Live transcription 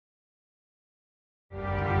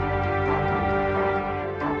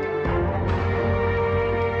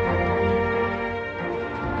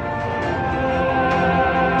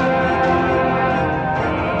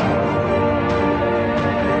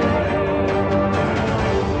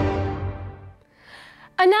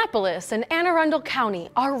Annapolis and Anne Arundel County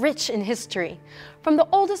are rich in history, from the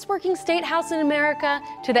oldest working state house in America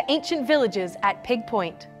to the ancient villages at Pig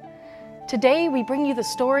Point. Today, we bring you the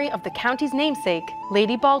story of the county's namesake,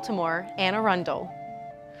 Lady Baltimore, Anne Arundel.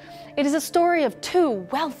 It is a story of two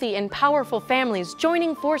wealthy and powerful families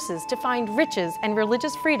joining forces to find riches and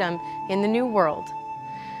religious freedom in the New World.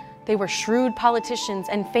 They were shrewd politicians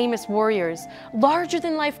and famous warriors,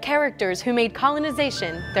 larger-than-life characters who made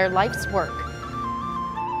colonization their life's work.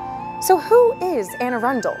 So who is Anne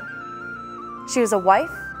Arundel? She was a wife,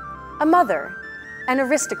 a mother, an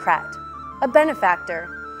aristocrat, a benefactor,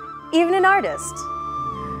 even an artist.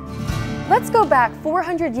 Let's go back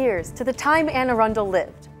 400 years to the time Anne Arundel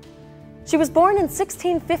lived. She was born in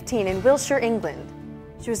 1615 in Wiltshire, England.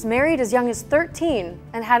 She was married as young as 13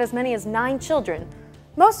 and had as many as 9 children,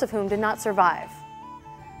 most of whom did not survive.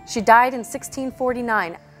 She died in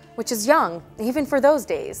 1649, which is young, even for those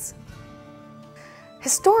days.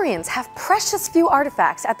 Historians have precious few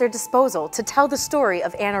artifacts at their disposal to tell the story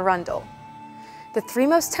of Anne Arundel. The three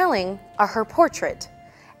most telling are her portrait,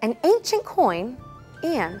 an ancient coin,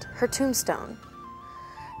 and her tombstone.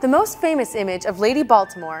 The most famous image of Lady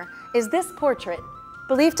Baltimore is this portrait,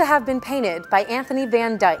 believed to have been painted by Anthony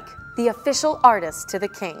Van Dyck, the official artist to the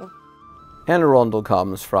king. Anne Arundel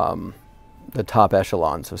comes from the top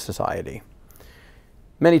echelons of society.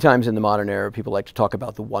 Many times in the modern era, people like to talk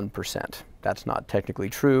about the 1%. That's not technically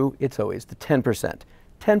true. It's always the 10%.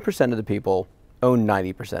 10% of the people own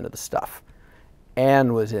 90% of the stuff.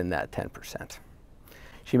 Anne was in that 10%.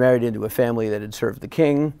 She married into a family that had served the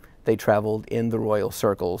king. They traveled in the royal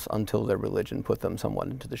circles until their religion put them somewhat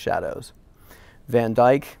into the shadows. Van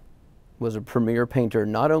Dyck was a premier painter,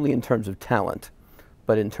 not only in terms of talent,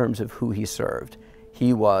 but in terms of who he served.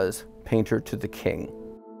 He was painter to the king.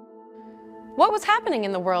 What was happening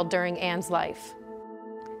in the world during Anne's life?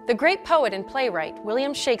 The great poet and playwright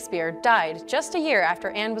William Shakespeare died just a year after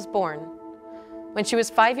Anne was born. When she was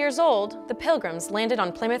 5 years old, the Pilgrims landed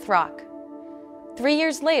on Plymouth Rock. 3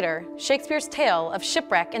 years later, Shakespeare's tale of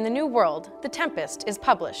shipwreck in the New World, The Tempest, is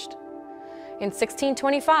published. In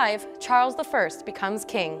 1625, Charles I becomes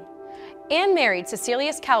king. Anne married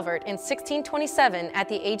Cecil Calvert in 1627 at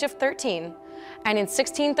the age of 13, and in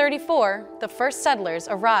 1634, the first settlers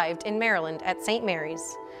arrived in Maryland at St.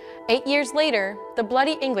 Mary's. 8 years later, the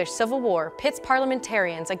bloody English Civil War pits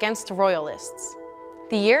parliamentarians against royalists.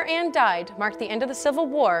 The year Anne died marked the end of the Civil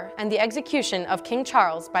War and the execution of King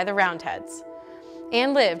Charles by the Roundheads.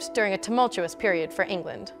 Anne lived during a tumultuous period for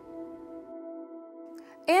England.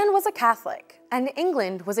 Anne was a Catholic, and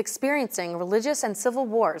England was experiencing religious and civil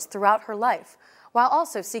wars throughout her life, while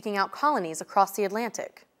also seeking out colonies across the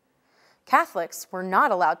Atlantic. Catholics were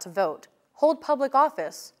not allowed to vote, hold public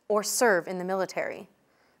office, or serve in the military.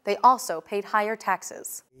 They also paid higher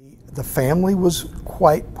taxes. The family was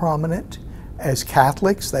quite prominent. As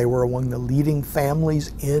Catholics, they were among the leading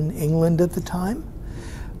families in England at the time.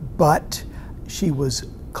 But she was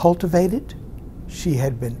cultivated, she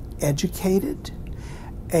had been educated,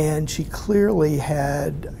 and she clearly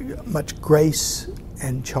had much grace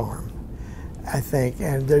and charm, I think.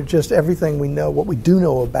 And they're just everything we know, what we do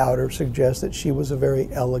know about her suggests that she was a very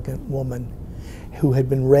elegant woman who had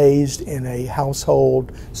been raised in a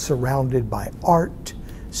household surrounded by art,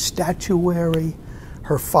 statuary.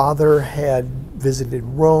 Her father had visited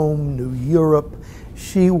Rome, knew Europe.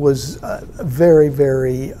 She was a very,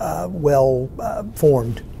 very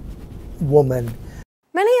well-formed woman.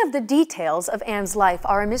 Many of the details of Anne's life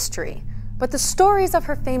are a mystery, but the stories of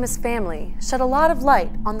her famous family shed a lot of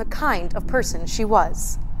light on the kind of person she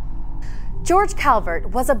was. George Calvert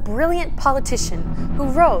was a brilliant politician who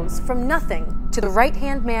rose from nothing to the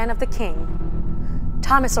right-hand man of the king.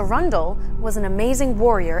 Thomas Arundel was an amazing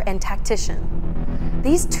warrior and tactician.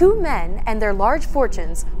 These two men and their large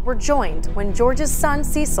fortunes were joined when George's son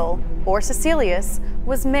Cecil, or Cecilius,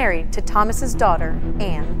 was married to Thomas's daughter,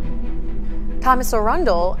 Anne. Thomas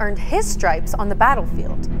Arundel earned his stripes on the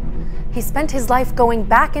battlefield. He spent his life going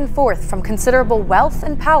back and forth from considerable wealth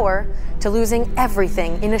and power to losing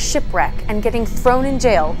everything in a shipwreck and getting thrown in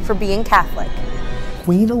jail for being Catholic.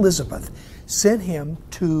 Queen Elizabeth sent him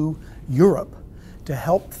to Europe to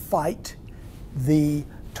help fight the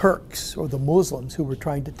Turks or the Muslims who were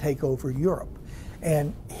trying to take over Europe.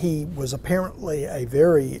 And he was apparently a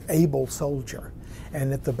very able soldier.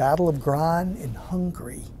 And at the Battle of Gran in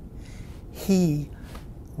Hungary, he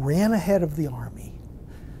ran ahead of the army.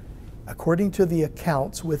 According to the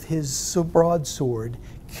accounts, with his broadsword,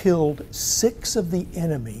 killed 6 of the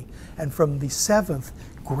enemy, and from the 7th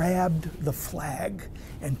grabbed the flag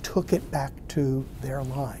and took it back to their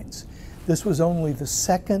lines. This was only the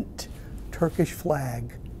 2nd Turkish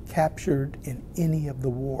flag captured in any of the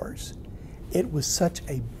wars. It was such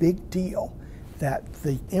a big deal that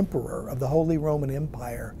the emperor of the Holy Roman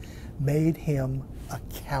Empire made him a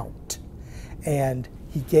count. And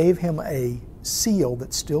he gave him a seal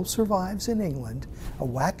that still survives in England, a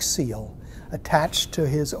wax seal, attached to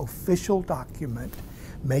his official document,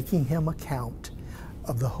 making him a count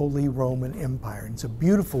of the Holy Roman Empire. And it's a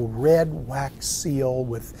beautiful red wax seal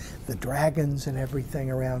with the dragons and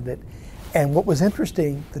everything around it. And what was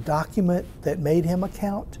interesting, the document that made him a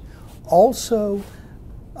count also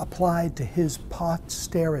applied to his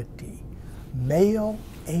posterity, male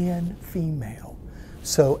and female.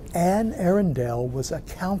 So Anne Arundel was a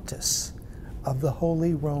countess of the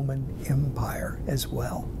Holy Roman Empire as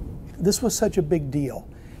well. This was such a big deal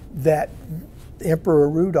that Emperor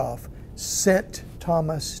Rudolph sent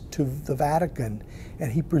Thomas to the Vatican,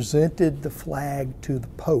 and he presented the flag to the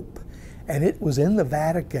Pope. And it was in the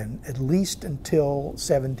Vatican at least until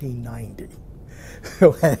 1790.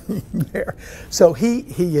 So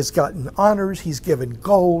he has gotten honors, he's given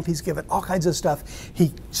gold, he's given all kinds of stuff.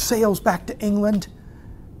 He sails back to England,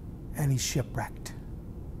 and he's shipwrecked.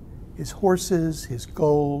 His horses, his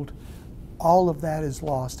gold, all of that is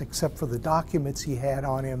lost except for the documents he had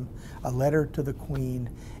on him, a letter to the Queen,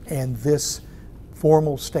 and this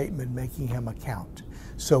formal statement making him a count.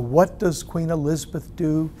 So what does Queen Elizabeth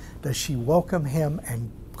do? Does she welcome him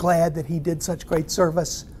and glad that he did such great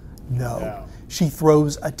service? No. She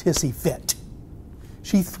throws a tissy fit.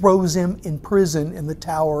 She throws him in prison in the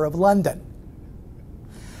Tower of London.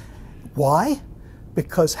 Why?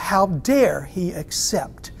 Because how dare he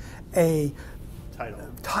accept a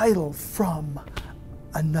title from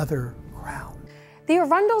another crown? The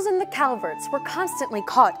Arundels and the Calverts were constantly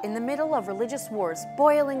caught in the middle of religious wars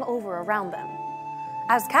boiling over around them.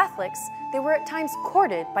 As Catholics, they were at times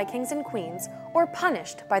courted by kings and queens or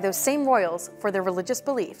punished by those same royals for their religious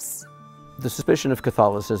beliefs. The suspicion of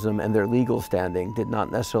Catholicism and their legal standing did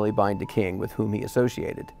not necessarily bind a king with whom he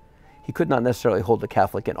associated. He could not necessarily hold a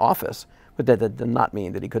Catholic in office, but that did not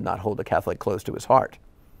mean that he could not hold a Catholic close to his heart.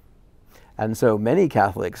 And so many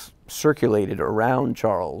Catholics circulated around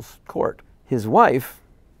Charles' court. His wife,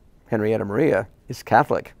 Henrietta Maria, is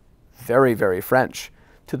Catholic, very, very French,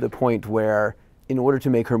 to the point where, in order to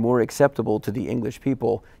make her more acceptable to the English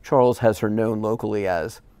people, Charles has her known locally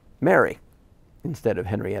as Mary instead of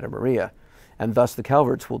Henrietta Maria. And thus the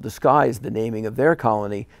Calverts will disguise the naming of their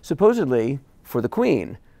colony, supposedly for the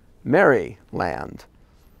Queen, Maryland,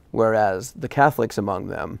 whereas the Catholics among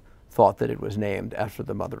them thought that it was named after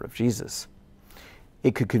the mother of Jesus.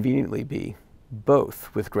 It could conveniently be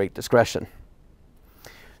both with great discretion.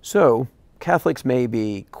 So Catholics may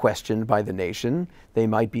be questioned by the nation, they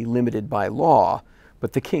might be limited by law,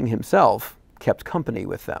 but the king himself kept company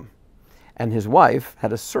with them. And his wife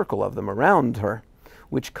had a circle of them around her,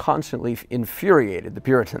 which constantly infuriated the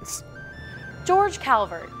Puritans. George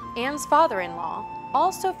Calvert, Anne's father-in-law,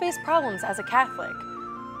 also faced problems as a Catholic.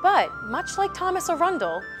 But much like Thomas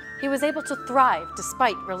Arundel, he was able to thrive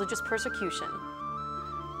despite religious persecution.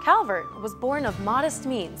 Calvert was born of modest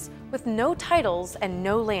means, with no titles and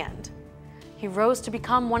no land. He rose to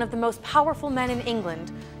become one of the most powerful men in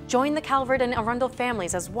England, joined the Calvert and Arundel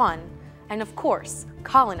families as one, and of course,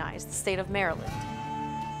 colonized the state of Maryland.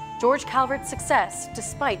 George Calvert's success,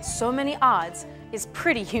 despite so many odds, is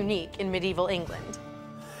pretty unique in medieval England.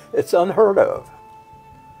 It's unheard of.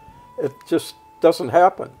 It just doesn't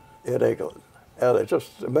happen in England. And it's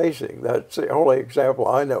just amazing. That's the only example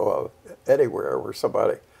I know of anywhere where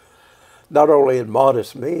somebody, not only in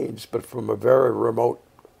modest means, but from a very remote,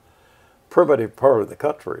 primitive part of the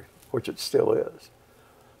country, which it still is,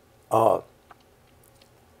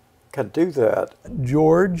 can do that.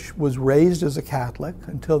 George was raised as a Catholic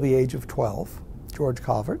until the age of 12, George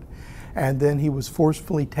Calvert, and then he was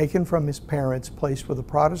forcefully taken from his parents, placed with a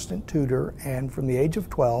Protestant tutor, and from the age of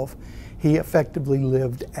 12, he effectively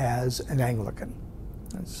lived as an Anglican,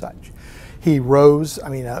 as such. He rose,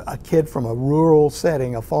 a kid from a rural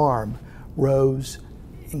setting, a farm, rose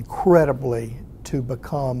incredibly to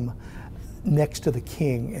become next to the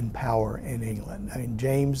king in power in England.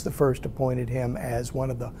 James I appointed him as one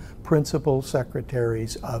of the principal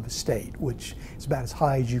secretaries of state, which is about as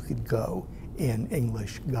high as you could go in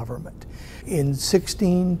English government. In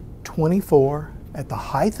 1624, at the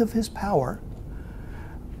height of his power,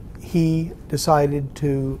 he decided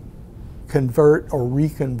to convert or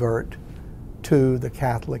reconvert to the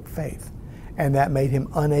Catholic faith, and that made him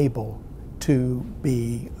unable to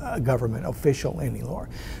be a government official anymore.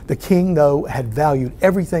 The king, though, had valued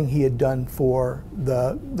everything he had done for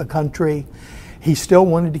the country. He still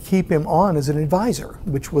wanted to keep him on as an advisor,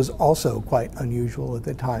 which was also quite unusual at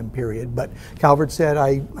the time period. But Calvert said,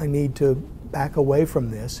 I need to back away from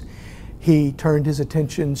this. He turned his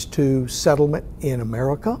attentions to settlement in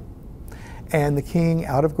America, and the king,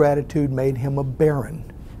 out of gratitude, made him a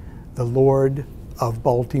baron, the Lord of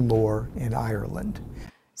Baltimore in Ireland.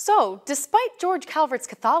 So, despite George Calvert's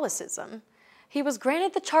Catholicism, he was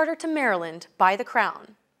granted the charter to Maryland by the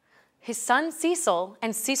Crown. His son Cecil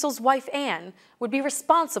and Cecil's wife Anne would be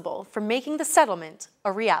responsible for making the settlement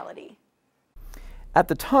a reality. At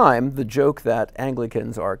the time, the joke that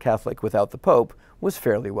Anglicans are Catholic without the Pope was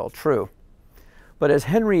fairly well true. But as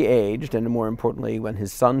Henry aged, and more importantly when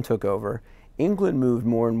his son took over, England moved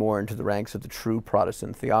more and more into the ranks of the true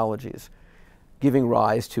Protestant theologies, giving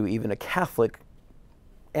rise to even a Catholic,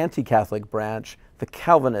 anti-Catholic branch, the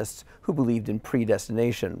Calvinists, who believed in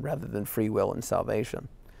predestination rather than free will and salvation.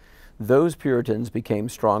 Those Puritans became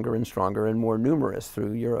stronger and stronger and more numerous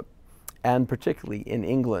through Europe, and particularly in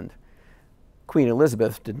England. Queen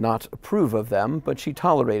Elizabeth did not approve of them, but she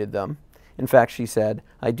tolerated them. In fact, she said,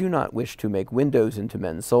 "I do not wish to make windows into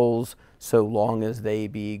men's souls, so long as they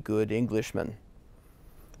be good Englishmen."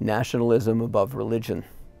 Nationalism above religion.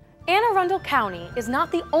 Anne Arundel County is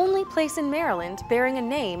not the only place in Maryland bearing a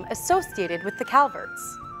name associated with the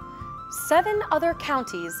Calverts. 7 other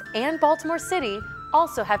counties and Baltimore City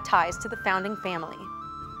also have ties to the founding family.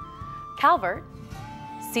 Calvert,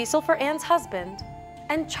 Cecil for Anne's husband,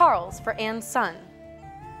 and Charles for Anne's son.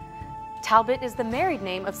 Talbot is the married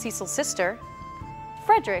name of Cecil's sister.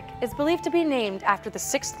 Frederick is believed to be named after the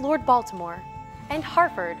 6th Lord Baltimore, and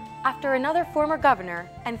Harford after another former governor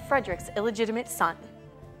and Frederick's illegitimate son.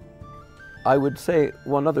 I would say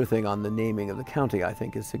one other thing on the naming of the county I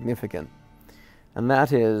think is significant, and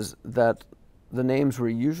that is that the names were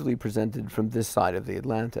usually presented from this side of the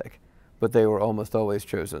Atlantic, but they were almost always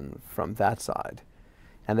chosen from that side.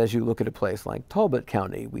 And as you look at a place like Talbot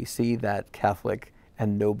County, we see that Catholic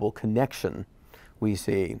and noble connection. We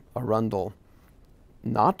see Arundel,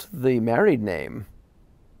 not the married name,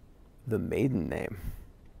 the maiden name.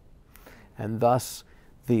 And thus,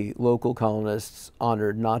 the local colonists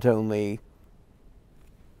honored not only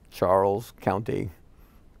Charles County,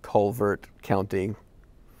 Calvert County,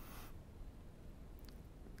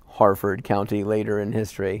 Harford County later in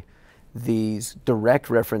history, these direct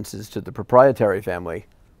references to the proprietary family,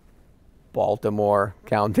 Baltimore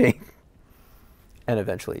County, and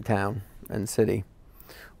eventually town and city.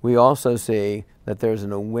 We also see that there's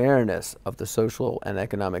an awareness of the social and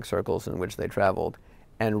economic circles in which they traveled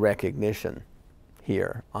and recognition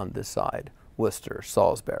here on this side, Worcester,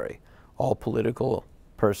 Salisbury, all political,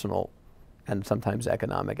 personal, and sometimes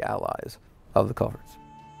economic allies of the Calverts.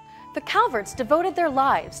 The Calverts devoted their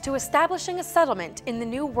lives to establishing a settlement in the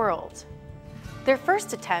New World. Their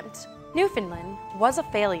first attempt, Newfoundland, was a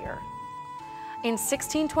failure. In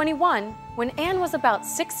 1621, when Anne was about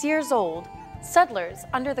 6 years old, settlers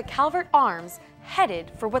under the Calvert arms headed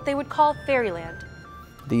for what they would call Fairyland.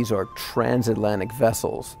 These are transatlantic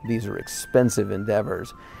vessels. These are expensive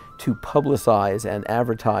endeavors to publicize and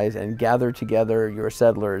advertise and gather together your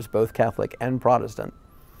settlers, both Catholic and Protestant,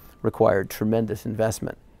 required tremendous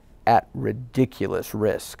investment at ridiculous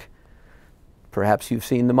risk. Perhaps you've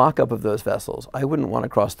seen the mock-up of those vessels. I wouldn't want to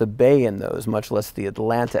cross the bay in those, much less the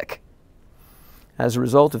Atlantic. As a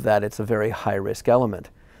result of that, it's a very high-risk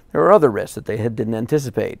element. There are other risks that they didn't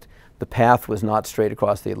anticipate. The path was not straight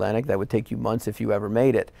across the Atlantic. That would take you months if you ever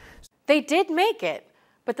made it. They did make it,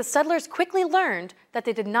 but the settlers quickly learned that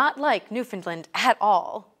they did not like Newfoundland at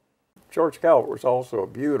all. George Calvert was also a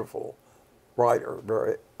beautiful writer,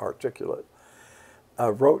 very articulate. I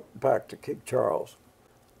wrote back to King Charles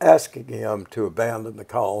asking him to abandon the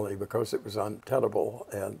colony because it was untenable,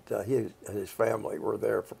 and he and his family were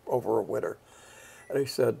there for over a winter. And he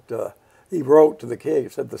said, he wrote to the king, he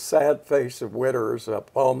said, "The sad face of winter is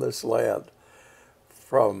upon this land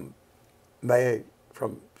from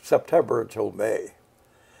September until May."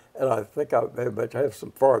 And I think I have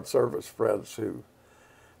some foreign service friends who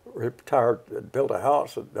retired and built a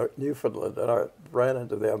house in Newfoundland, and I ran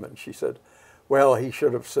into them, and she said, "Well, he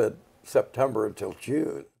should have said September until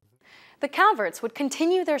June." The Calverts would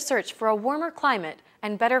continue their search for a warmer climate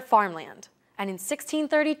and better farmland, and in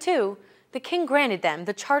 1632, the king granted them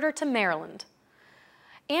the charter to Maryland.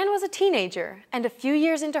 Anne was a teenager and a few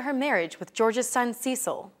years into her marriage with George's son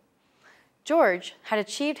Cecil. George had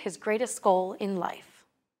achieved his greatest goal in life.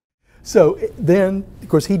 So then, of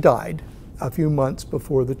course, he died a few months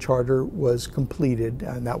before the charter was completed,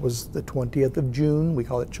 and that was the 20th of June. We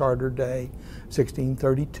call it Charter Day,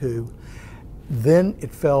 1632. Then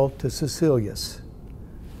it fell to Cecilius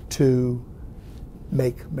to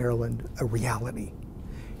make Maryland a reality.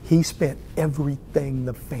 He spent everything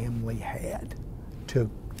the family had to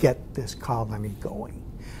get this colony going.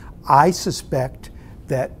 I suspect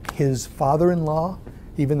that his father-in-law,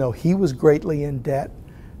 even though he was greatly in debt,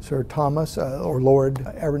 Sir Thomas or Lord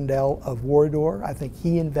Arundel of Wardour, I think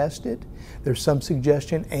he invested. There's some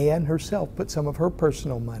suggestion Anne herself put some of her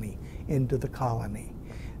personal money into the colony.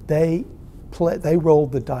 They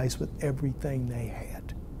rolled the dice with everything they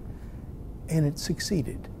had, and it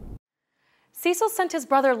succeeded. Cecil sent his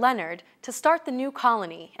brother Leonard to start the new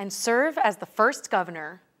colony and serve as the first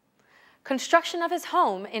governor. Construction of his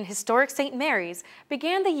home in historic St. Mary's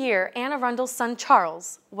began the year Anne Arundel's son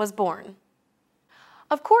Charles was born.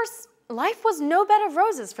 Of course, life was no bed of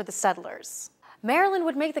roses for the settlers. Maryland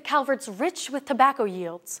would make the Calverts rich with tobacco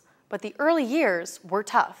yields, but the early years were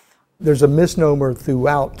tough. There's a misnomer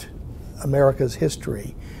throughout America's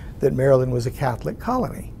history that Maryland was a Catholic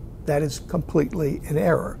colony. That is completely an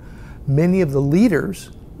error. Many of the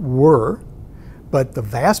leaders were, but the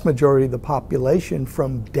vast majority of the population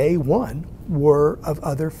from day one were of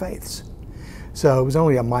other faiths. So it was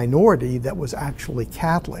only a minority that was actually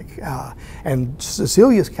Catholic. And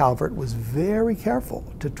Cecil Calvert was very careful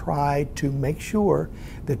to try to make sure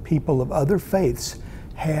that people of other faiths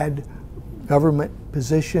had government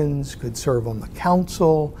positions, could serve on the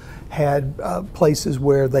council, had places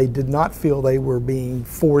where they did not feel they were being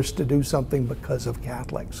forced to do something because of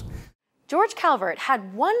Catholics. George Calvert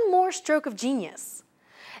had one more stroke of genius.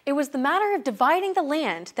 It was the matter of dividing the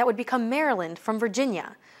land that would become Maryland from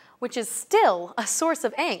Virginia, which is still a source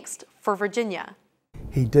of angst for Virginia.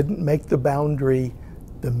 He didn't make the boundary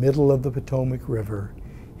the middle of the Potomac River.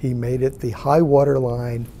 He made it the high water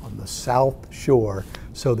line on the south shore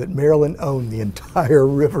so that Maryland owned the entire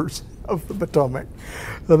rivers of the Potomac.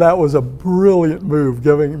 So that was a brilliant move,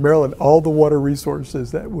 giving Maryland all the water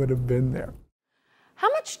resources that would have been there. How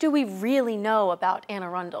much do we really know about Anne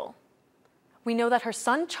Arundel? We know that her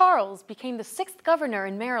son Charles became the 6th governor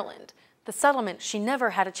in Maryland, the settlement she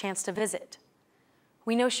never had a chance to visit.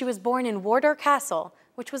 We know she was born in Wardour Castle,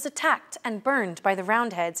 which was attacked and burned by the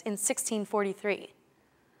Roundheads in 1643.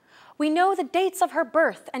 We know the dates of her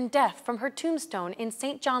birth and death from her tombstone in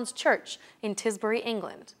St. John's Church in Tisbury,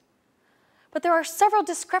 England. But there are several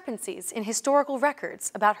discrepancies in historical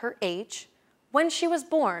records about her age, when she was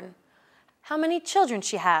born, how many children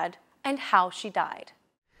she had, and how she died.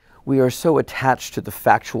 We are so attached to the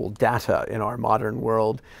factual data in our modern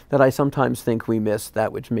world that I sometimes think we miss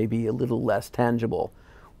that which may be a little less tangible.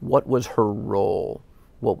 What was her role?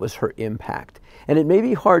 What was her impact? And it may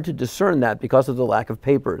be hard to discern that because of the lack of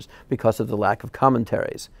papers, because of the lack of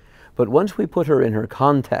commentaries. But once we put her in her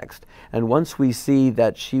context, and once we see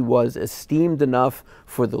that she was esteemed enough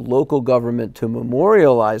for the local government to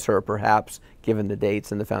memorialize her, perhaps, given the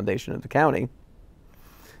dates and the foundation of the county,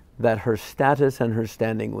 that her status and her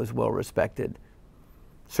standing was well respected,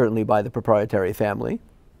 certainly by the proprietary family,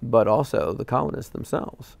 but also the colonists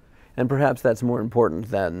themselves. And perhaps that's more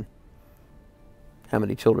important than how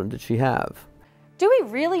many children did she have. Do we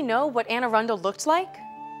really know what Anne Arundel looked like?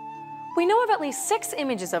 We know of at least 6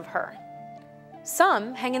 images of her.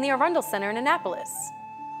 Some hang in the Arundel Center in Annapolis,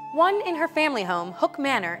 one in her family home, Hook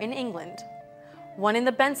Manor in England, one in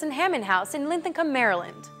the Benson Hammond House in Linthicum,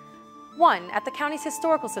 Maryland, one at the county's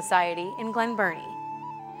Historical Society in Glen Burnie.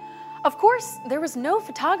 Of course, there was no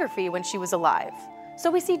photography when she was alive,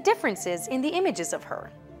 so we see differences in the images of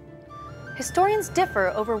her. Historians differ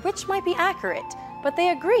over which might be accurate, but they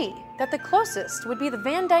agree that the closest would be the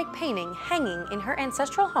Van Dyck painting hanging in her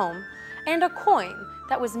ancestral home and a coin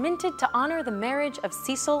that was minted to honor the marriage of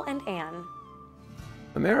Cecil and Anne.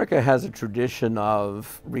 America has a tradition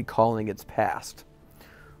of recalling its past.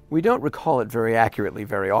 We don't recall it very accurately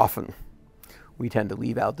very often. We tend to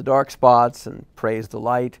leave out the dark spots and praise the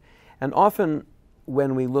light, and often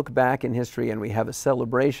when we look back in history and we have a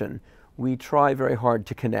celebration, we try very hard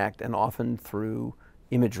to connect, and often through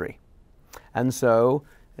imagery. And so,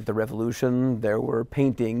 at the Revolution, there were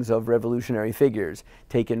paintings of revolutionary figures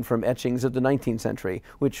taken from etchings of the 19th century,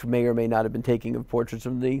 which may or may not have been taken of portraits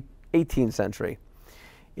from the 18th century.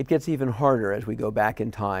 It gets even harder as we go back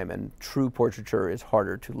in time, and true portraiture is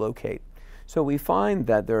harder to locate. So we find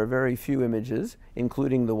that there are very few images,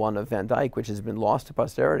 including the one of Van Dyck, which has been lost to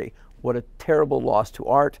posterity. What a terrible loss to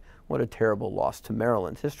art, what a terrible loss to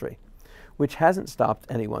Maryland history, which hasn't stopped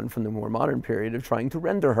anyone from the more modern period of trying to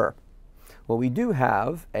render her. Well, we do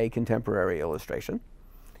have a contemporary illustration.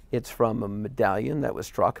 It's from a medallion that was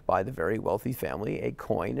struck by the very wealthy family, a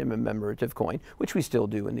coin, a commemorative coin, which we still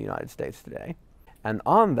do in the United States today. And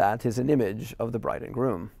on that is an image of the bride and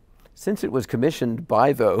groom. Since it was commissioned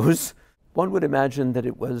by those, one would imagine that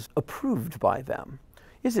it was approved by them.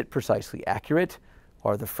 Is it precisely accurate?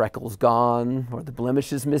 Are the freckles gone? Are the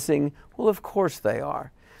blemishes missing? Well, of course they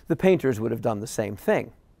are. The painters would have done the same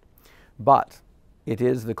thing. But it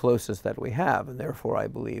is the closest that we have, and therefore I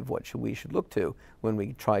believe what we should look to when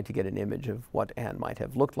we try to get an image of what Anne might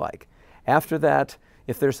have looked like. After that,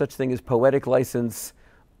 if there's such thing as poetic license,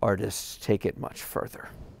 artists take it much further.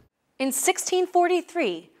 In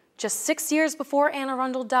 1643, just 6 years before Anne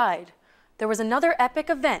Arundel died, there was another epic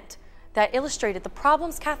event that illustrated the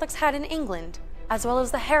problems Catholics had in England, as well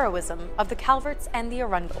as the heroism of the Calverts and the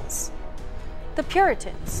Arundels. The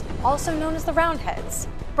Puritans, also known as the Roundheads,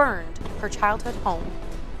 burned her childhood home.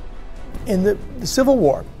 In the Civil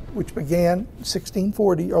War, which began in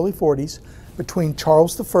 1640, early 40s, between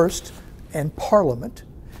Charles I and Parliament,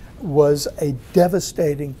 was a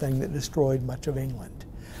devastating thing that destroyed much of England.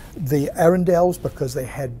 The Arundels, because they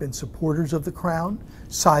had been supporters of the crown,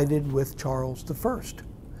 sided with Charles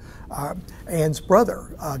I. Anne's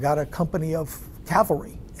brother got a company of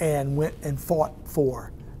cavalry and went and fought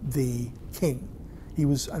for the king. He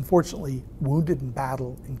was unfortunately wounded in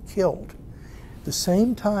battle and killed. The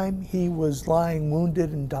same time he was lying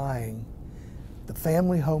wounded and dying, the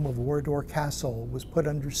family home of Wardour Castle was put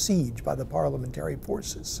under siege by the parliamentary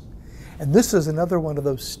forces. And this is another one of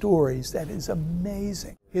those stories that is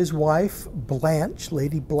amazing. His wife, Blanche,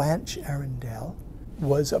 Lady Blanche Arundel,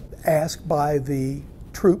 was asked by the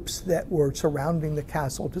troops that were surrounding the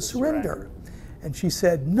castle to surrender. And she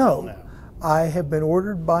said, no, I have been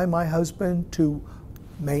ordered by my husband to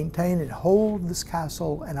maintain and hold this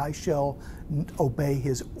castle, and I shall obey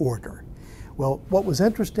his order. Well, what was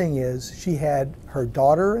interesting is she had her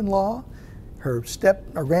daughter-in-law, her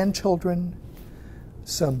grandchildren,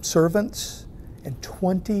 some servants, and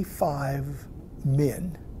 25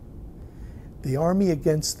 men. The army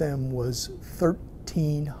against them was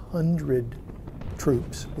 1,300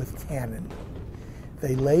 troops with cannon.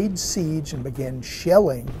 They laid siege and began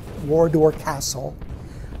shelling Wardour Castle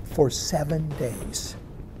for 7 days.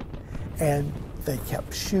 And they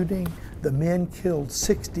kept shooting. The men killed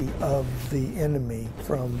 60 of the enemy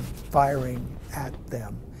from firing at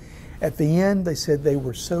them. At the end, they said they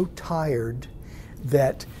were so tired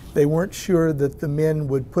that they weren't sure that the men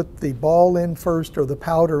would put the ball in first or the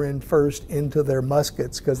powder in first into their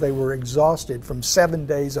muskets because they were exhausted from 7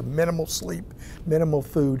 days of minimal sleep, minimal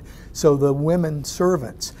food. So the women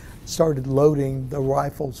servants started loading the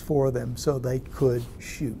rifles for them so they could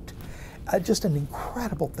shoot. Just an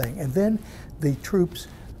incredible thing. And then the troops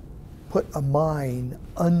put a mine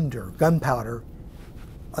under, gunpowder,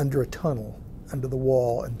 under a tunnel, under the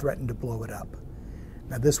wall, and threatened to blow it up.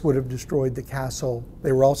 Now this would have destroyed the castle.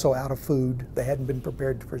 They were also out of food. They hadn't been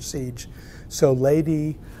prepared for siege. So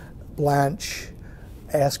Lady Blanche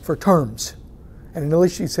asked for terms. And initially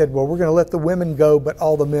she said, well, we're going to let the women go, but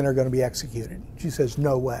all the men are going to be executed. She says,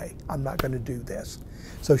 no way, I'm not going to do this.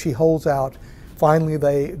 So she holds out. Finally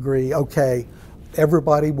they agree, okay,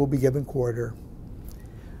 everybody will be given quarter.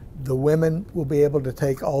 The women will be able to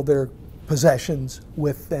take all their possessions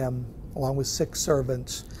with them, along with 6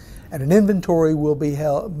 servants. And an inventory will be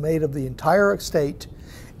made of the entire estate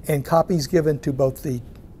and copies given to both the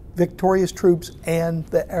victorious troops and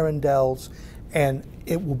the Arundels, and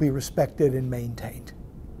it will be respected and maintained.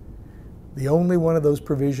 The only one of those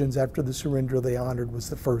provisions after the surrender they honored was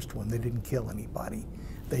the first one. They didn't kill anybody.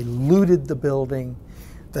 They looted the building.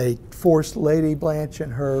 They forced Lady Blanche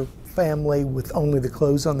and her family with only the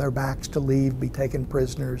clothes on their backs to leave, be taken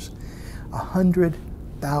prisoners.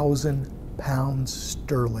 100,000 pounds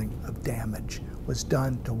sterling of damage was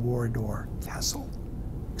done to Wardour Castle.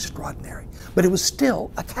 Extraordinary. But it was still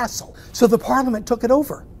a castle. So the Parliament took it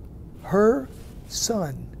over. Her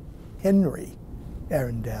son, Henry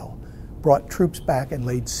Arundel, brought troops back and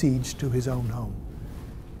laid siege to his own home.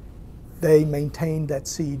 They maintained that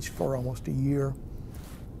siege for almost a year.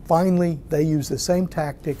 Finally, they used the same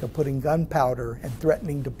tactic of putting gunpowder and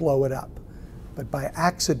threatening to blow it up. But by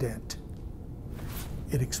accident,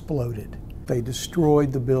 it exploded. They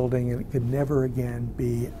destroyed the building, and it could never again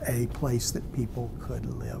be a place that people could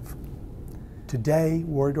live. Today,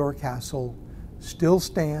 Wardour Castle still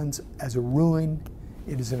stands as a ruin.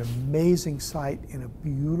 It is an amazing sight in a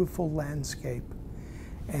beautiful landscape,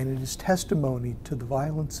 and it is testimony to the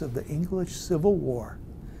violence of the English Civil War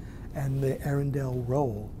and the Arundel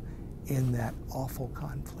role in that awful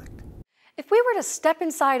conflict. If we were to step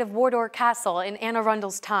inside of Wardour Castle in Anne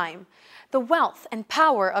Arundel's time, the wealth and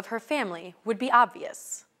power of her family would be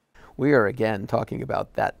obvious. We are again talking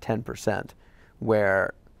about that 10%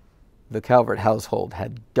 where the Calvert household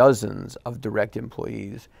had dozens of direct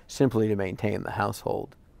employees simply to maintain the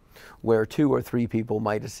household. where 2 or 3 people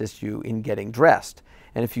might assist you in getting dressed.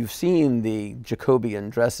 And if you've seen the Jacobean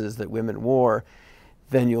dresses that women wore,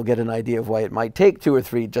 then you'll get an idea of why it might take 2 or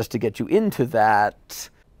 3 just to get you into that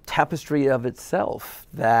tapestry of itself,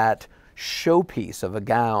 that showpiece of a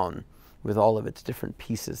gown with all of its different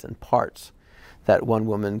pieces and parts that one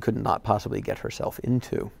woman could not possibly get herself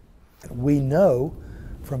into. We know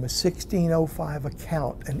from a 1605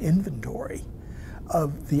 account, an inventory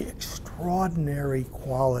of the extraordinary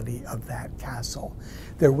quality of that castle.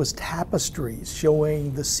 There was tapestries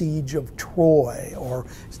showing the siege of Troy, or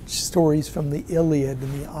stories from the Iliad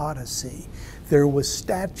and the Odyssey. There was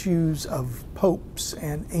statues of popes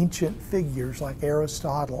and ancient figures like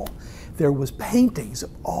Aristotle. There was paintings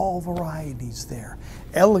of all varieties there.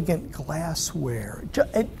 Elegant glassware,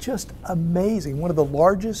 just amazing. One of the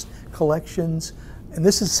largest collections, and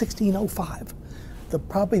this is 1605.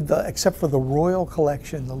 Except for the royal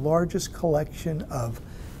collection, the largest collection of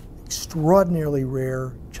extraordinarily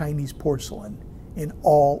rare Chinese porcelain in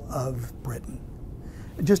all of Britain.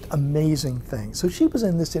 Just amazing things. So she was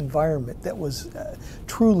in this environment that was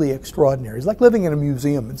truly extraordinary. It's like living in a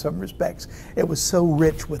museum in some respects. It was so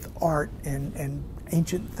rich with art and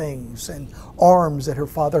ancient things and arms that her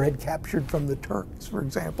father had captured from the Turks, for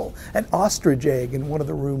example. An ostrich egg in one of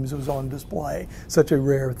the rooms was on display, such a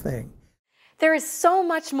rare thing. There is so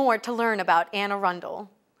much more to learn about Anne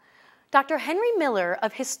Arundel. Dr. Henry Miller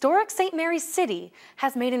of historic St. Mary's City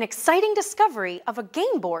has made an exciting discovery of a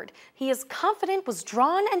game board he is confident was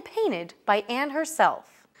drawn and painted by Anne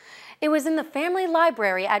herself. It was in the family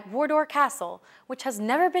library at Wardour Castle, which has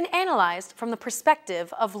never been analyzed from the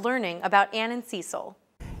perspective of learning about Anne and Cecil.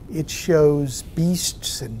 It shows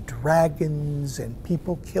beasts and dragons and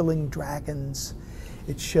people killing dragons.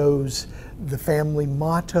 It shows the family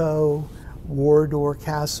motto. Wardour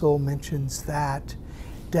Castle mentions that.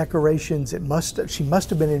 Decorations, she must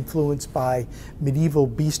have been influenced by medieval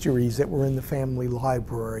bestiaries that were in the family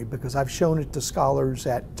library, because I've shown it to scholars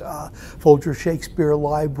at Folger Shakespeare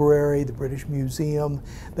Library, the British Museum.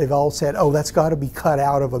 They've all said, oh, that's got to be cut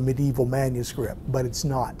out of a medieval manuscript, but it's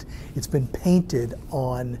not. It's been painted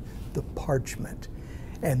on the parchment.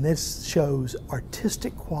 And this shows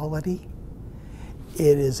artistic quality.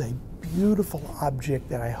 It is a beautiful object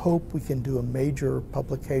that I hope we can do a major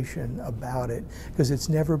publication about it, because it's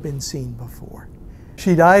never been seen before.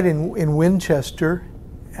 She died in Winchester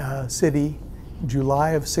City, July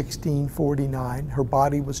of 1649. Her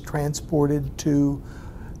body was transported to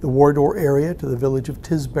the Wardour area, to the village of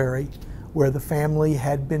Tisbury, where the family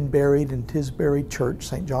had been buried in Tisbury Church,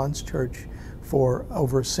 St. John's Church, for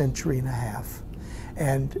over a century and a half.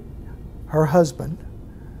 And her husband,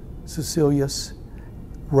 Cecilius,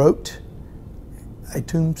 wrote a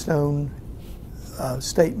tombstone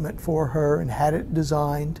statement for her and had it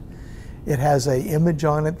designed. It has an image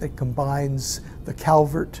on it that combines the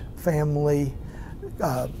Calvert family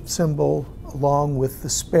symbol along with the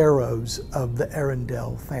sparrows of the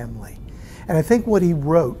Arundel family. And I think what he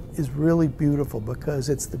wrote is really beautiful, because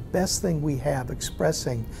it's the best thing we have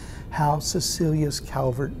expressing how Cecilius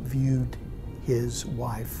Calvert viewed his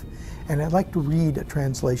wife. And I'd like to read a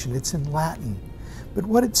translation. It's in Latin. But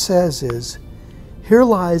what it says is, "Here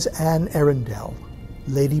lies Anne Arundel,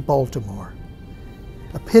 Lady Baltimore,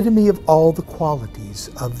 epitome of all the qualities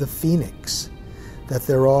of the phoenix that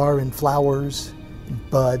there are in flowers, and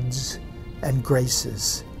buds, and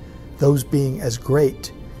graces, those being as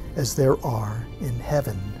great as there are in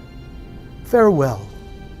heaven. Farewell.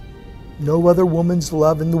 No other woman's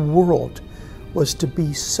love in the world was to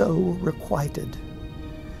be so requited.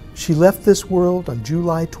 She left this world on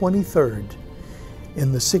July 23rd,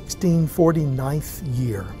 in the 1649th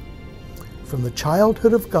year, from the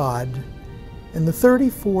childhood of God in the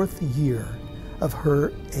 34th year of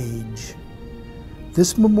her age.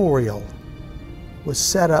 This memorial was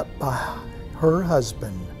set up by her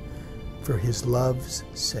husband for his love's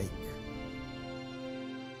sake."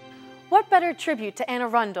 What better tribute to Anne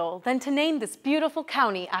Arundel than to name this beautiful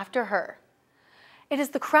county after her? It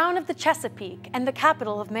is the crown of the Chesapeake and the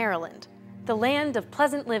capital of Maryland, the land of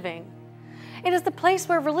pleasant living. It is the place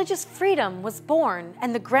where religious freedom was born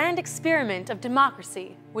and the grand experiment of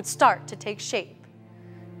democracy would start to take shape.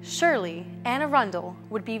 Surely, Anne Arundel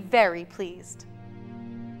would be very pleased.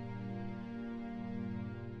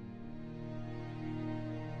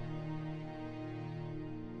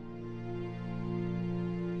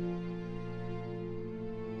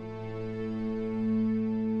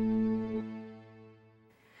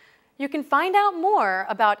 You can find out more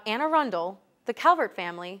about Anne Arundel, the Calvert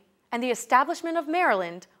family, and the establishment of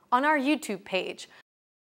Maryland on our YouTube page,